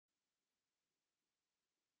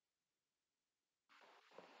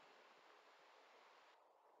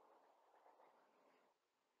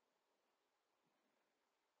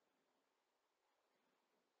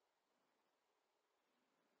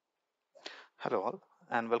Hello all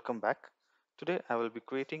and welcome back. Today I will be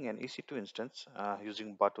creating an EC2 instance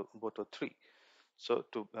using boto3.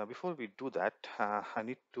 Before we do that, I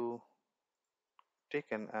need to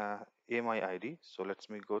take an AMI ID. So let's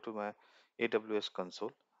me go to my AWS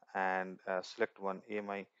console and select one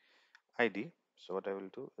AMI ID. So what I will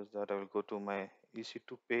do is that I will go to my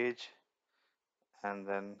EC2 page and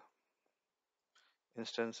then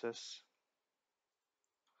instances,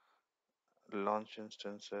 launch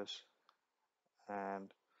instances,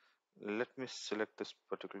 and let me select this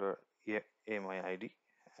particular AMI ID,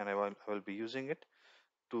 and I will be using it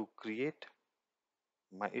to create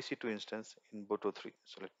my EC2 instance in boto3.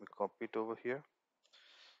 So let me copy it over here.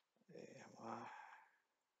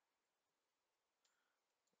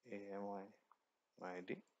 AMI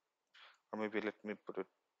ID, or maybe let me put it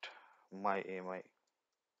my AMI,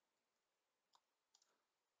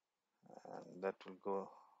 and that will go.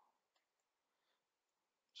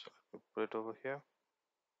 So let me put it over here.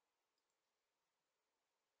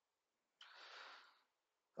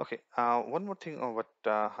 Okay. One more thing what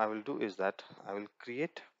I will do is that I will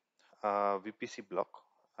create a VPC block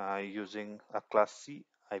using a class C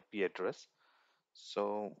IP address.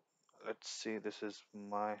 So let's see, this is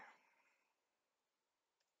my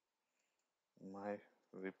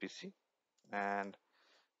VPC, and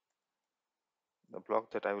the block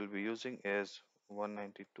that I will be using is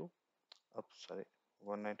 192 up sorry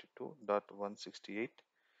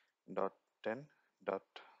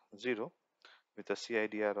 192.168.10.0 with a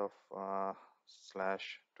CIDR of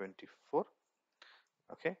 /24.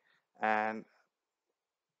 Okay, and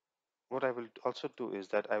what I will also do is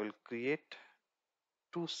that I will create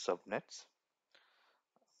two subnets.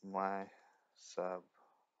 My sub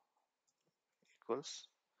equals,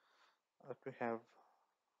 let me have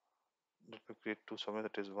let me create two subnets,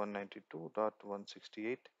 that is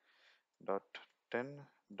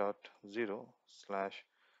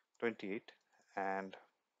 192.168.10.0/28 and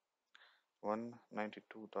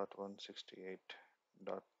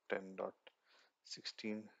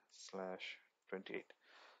 192.168.10.16/28.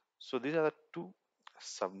 So these are the two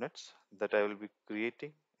subnets that I will be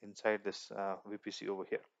creating inside this VPC over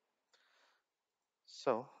here.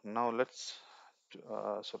 So now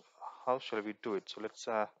so how shall we do it? So let's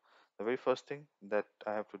the very first thing that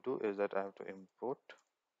I have to do is that I have to import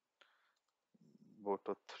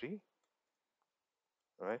boto3,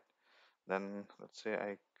 right? Then let's say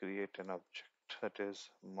I create an object, that is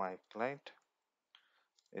my client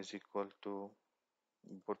is equal to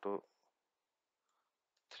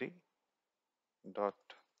boto3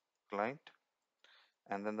 dot client,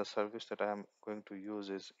 and then the service that I am going to use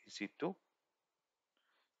is ec2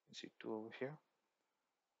 over here,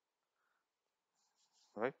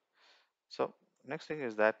 right? So next thing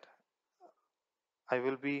is that I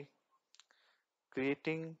will be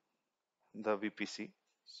creating the VPC.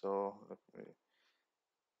 So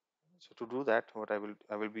to do that, what I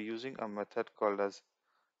will be using a method called as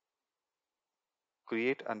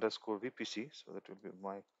create underscore VPC. So that will be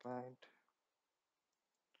my client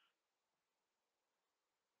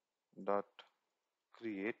dot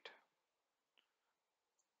create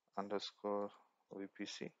underscore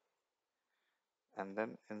VPC, and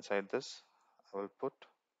then inside this I will put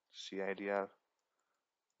CIDR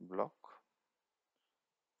block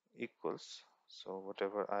equals, so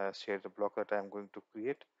whatever I share the block that I am going to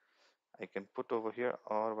create, I can put over here,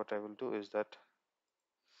 or what I will do is that,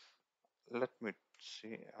 let me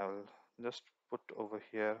see, I will just put over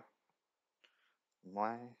here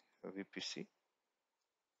my VPC.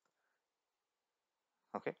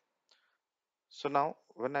 Okay, so now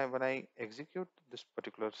when I execute this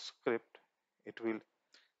particular script, it will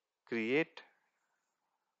create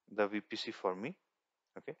the VPC for me.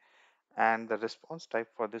 Okay, and the response type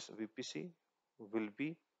for this VPC will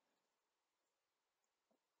be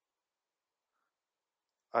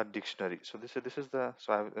a dictionary. So this is the,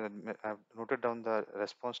 so I've noted down the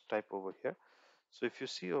response type over here. So if you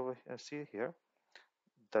see over here, see here,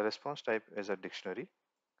 the response type is a dictionary,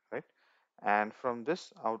 right? And from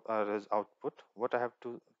this output, what I have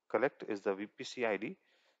to collect is the VPC ID,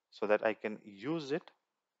 so that I can use it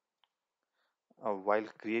while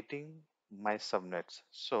creating my subnets.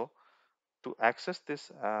 So to access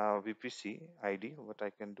this VPC ID, what I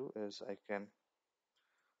can do is I can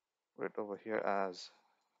put it over here as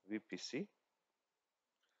VPC,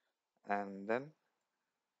 and then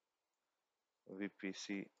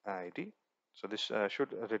VPC ID. So this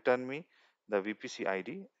should return me the VPC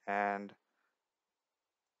ID, and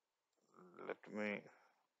let me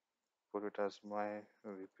put it as my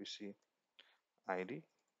VPC ID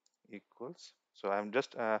equals. So I'm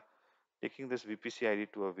just taking this VPC ID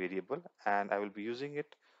to a variable, and I will be using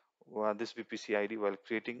it this VPC ID while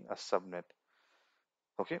creating a subnet.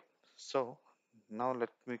 Okay, so now let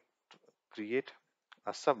me create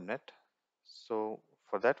a subnet. So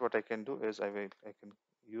for that, what I can do is I can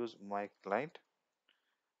use my client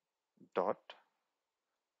dot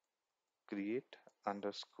create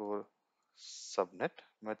underscore subnet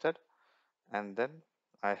method, and then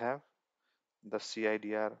I have the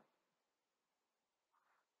CIDR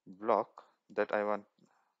block that I want,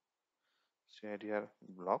 CIDR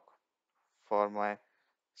block for my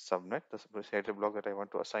subnet, the CIDR block that I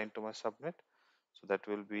want to assign to my subnet. So that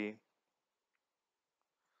will be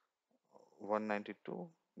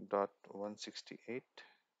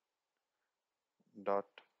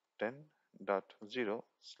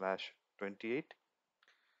 192.168.10.0/28,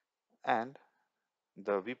 and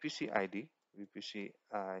the VPC ID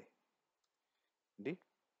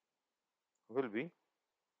will be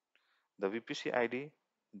the VPC ID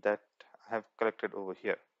that I have collected over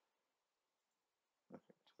here.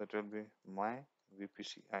 Okay, so that will be my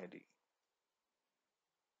VPC ID.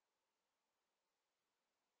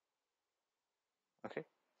 Okay,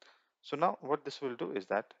 so now what this will do is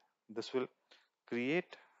that this will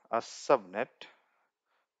create a subnet,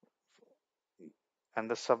 and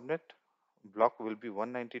the subnet block will be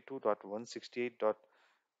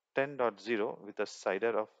 192.168.10.0 with a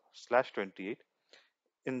CIDR of /28.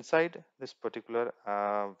 Inside this particular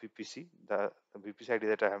VPC, the VPC ID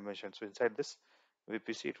that I have mentioned. So inside this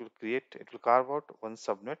VPC, it will carve out one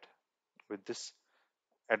subnet with this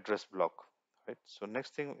address block, right? So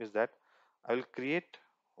next thing is that I will create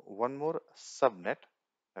one more subnet.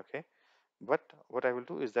 Okay, but what I will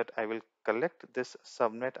do is that I will collect this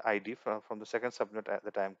subnet ID from the second subnet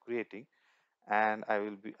that I am creating, and I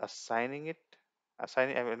will be I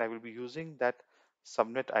will be using that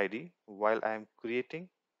subnet ID while I am creating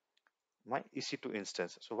my EC2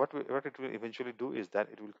 instance. So what it will eventually do is that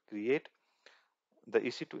it will create the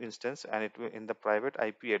EC2 instance, and it will, in the private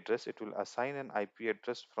IP address, it will assign an IP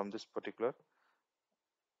address from this particular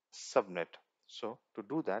subnet. So to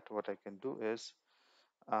do that, what I can do is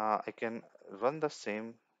I can run the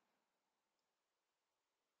same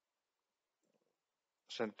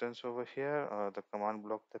sentence over here, the command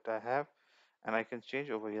block that I have, and I can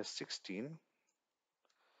change over here 16.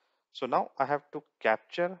 So now I have to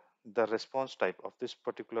capture the response type of this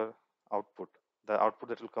particular output, the output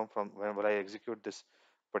that will come from whenever I execute this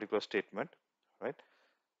particular statement, right?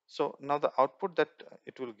 So now the output that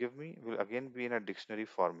it will give me will again be in a dictionary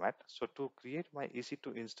format. So to create my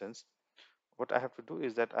EC2 instance, what I have to do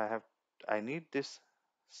is that I need this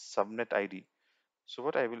subnet ID. So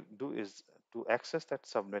what I will do is to access that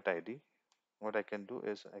subnet ID, what I can do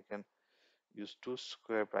is I can use two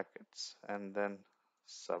square brackets and then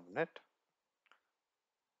subnet,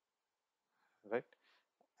 right?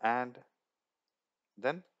 And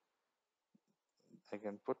then I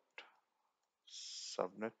can put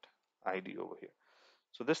subnet ID over here.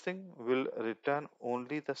 So this thing will return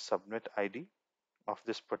only the subnet ID of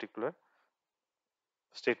this particular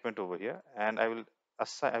statement over here, and I will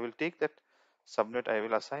take that subnet, I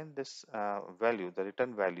will assign this value, the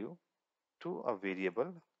return value, to a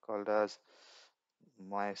variable called as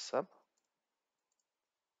my sub.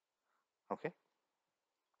 Okay,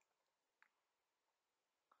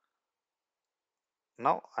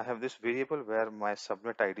 now I have this variable where my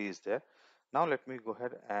subnet ID is there. Now let me go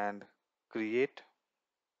ahead and create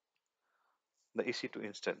the EC2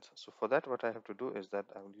 instance. So for that, what I have to do is that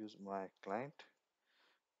I will use my client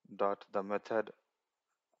dot the method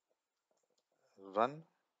run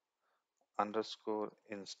underscore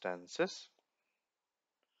instances.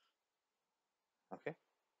 Okay,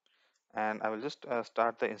 and I will just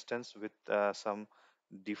start the instance with some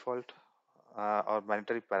default or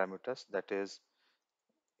mandatory parameters, that is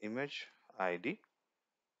image ID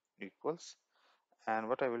equals, and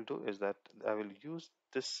what I will do is that I will use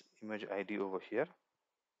this image ID over here.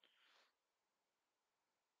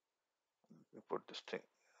 We put this thing,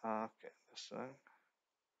 okay, this one,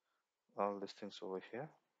 all these things over here,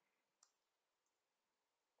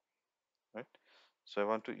 right? So I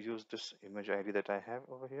want to use this image ID that I have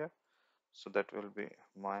over here, so that will be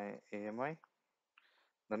my AMI.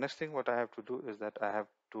 The next thing what I have to do is that I have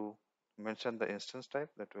to mention the instance type,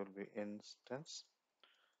 that will be instance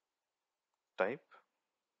type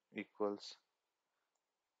equals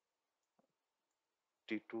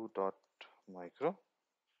t2.micro.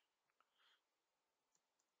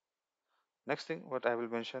 Next thing what I will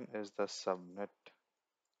mention is the subnet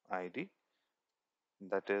ID,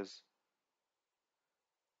 that is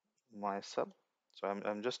my sub. So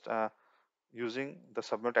I'm just using the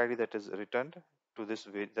subnet ID that is returned to this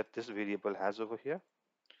that this variable has over here.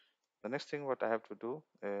 The next thing what I have to do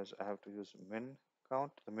is I have to use min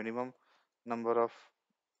count, the minimum number of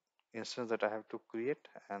instance that I have to create,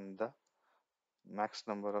 and the max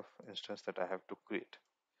number of instance that I have to create.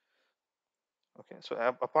 Okay, so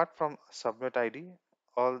apart from subnet ID,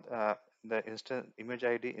 all the instance image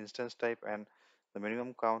ID, instance type, and the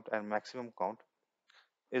minimum count and maximum count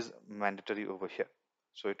is mandatory over here.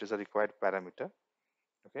 So it is a required parameter.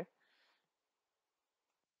 Okay,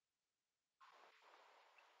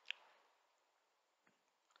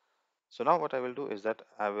 so now what I will do is that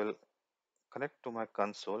I will connect to my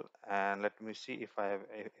console and let me see if I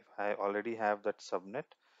already have that subnet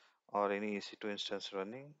or any EC2 instance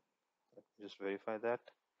running. Let me just verify that.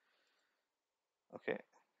 Okay,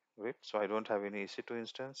 great. So I don't have any EC2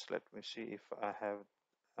 instance. Let me see if I have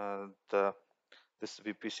the this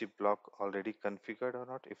VPC block already configured or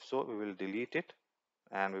not. If so, we will delete it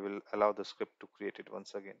and we will allow the script to create it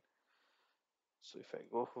once again. So if I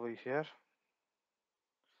go over here,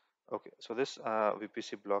 okay, so this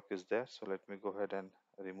VPC block is there. So let me go ahead and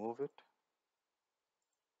remove it.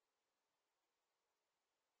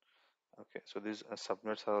 Okay, so these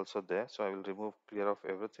subnets are also there. So I will remove clear of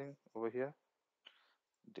everything over here.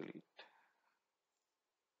 Delete.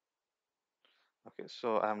 Okay,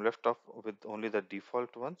 so I'm left off with only the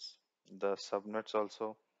default ones. The subnets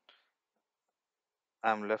also,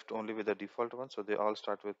 I'm left only with the default ones. So they all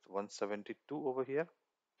start with 172 over here.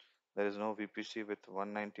 There is no VPC with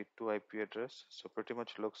 192 IP address. So pretty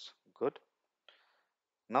much looks good.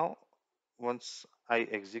 Now, once I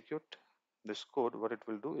execute this code, what it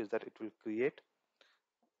will do is that it will create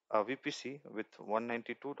a VPC with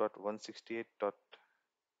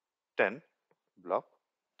 192.168.10 block,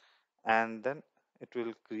 and then it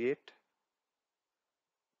will create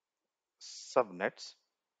subnets,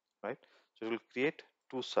 right? So it will create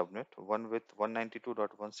two subnet, one with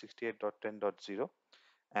 192.168.10.0,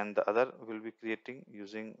 and the other will be creating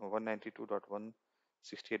using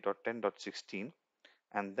 192.168.10.16,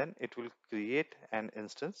 and then it will create an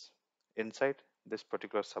instance inside this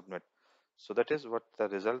particular subnet. So that is what the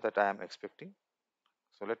result that I am expecting.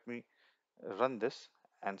 So let me run this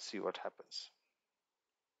and see what happens.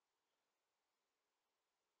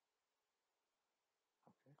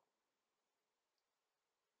 Okay.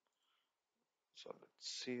 So let's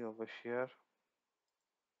see over here.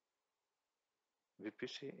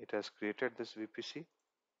 VPC, it has created this VPC.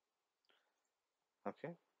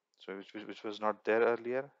 Okay, so which was not there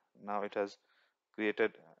earlier. Now it has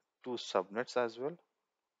created two subnets as well.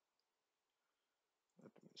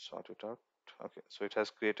 Let me sort it out. Okay, so it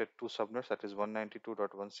has created two subnets, that is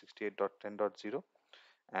 192.168.10.0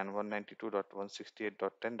 and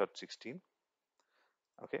 192.168.10.16.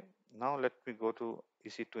 Okay, now let me go to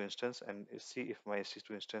EC2 instance and see if my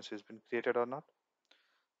EC2 instance has been created or not.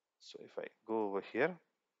 So if I go over here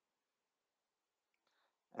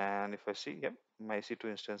and if I see, yep, my EC2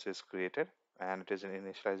 instance is created and it is in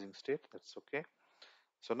initializing state. That's okay.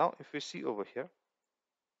 So now if we see over here,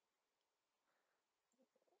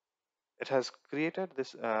 it has created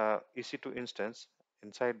this EC2 instance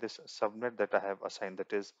inside this subnet that I have assigned,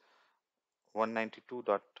 that is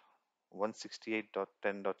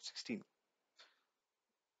 192.168.10.16.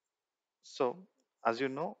 So as you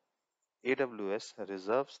know, AWS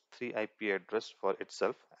reserves three IP address for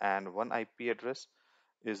itself, and one IP address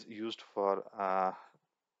is used for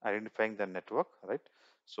identifying the network, right?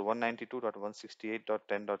 So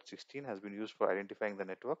 192.168.10.16 has been used for identifying the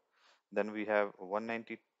network. Then we have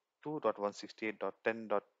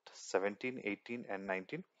 192.168.10.17, 18, and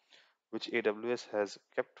 19, which AWS has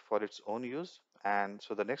kept for its own use. And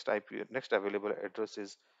so the next available address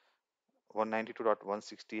is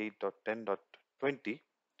 192.168.10.20,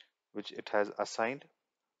 which it has assigned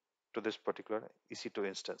to this particular EC2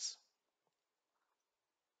 instance.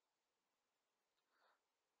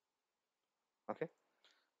 Okay,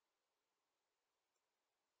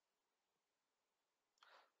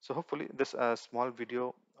 so hopefully this small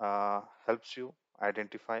video helps you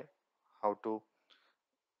identify how to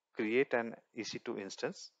create an EC2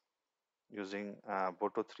 instance using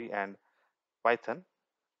boto3 and Python.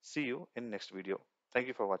 See you in next video. Thank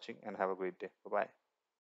you for watching and have a great day. Bye bye.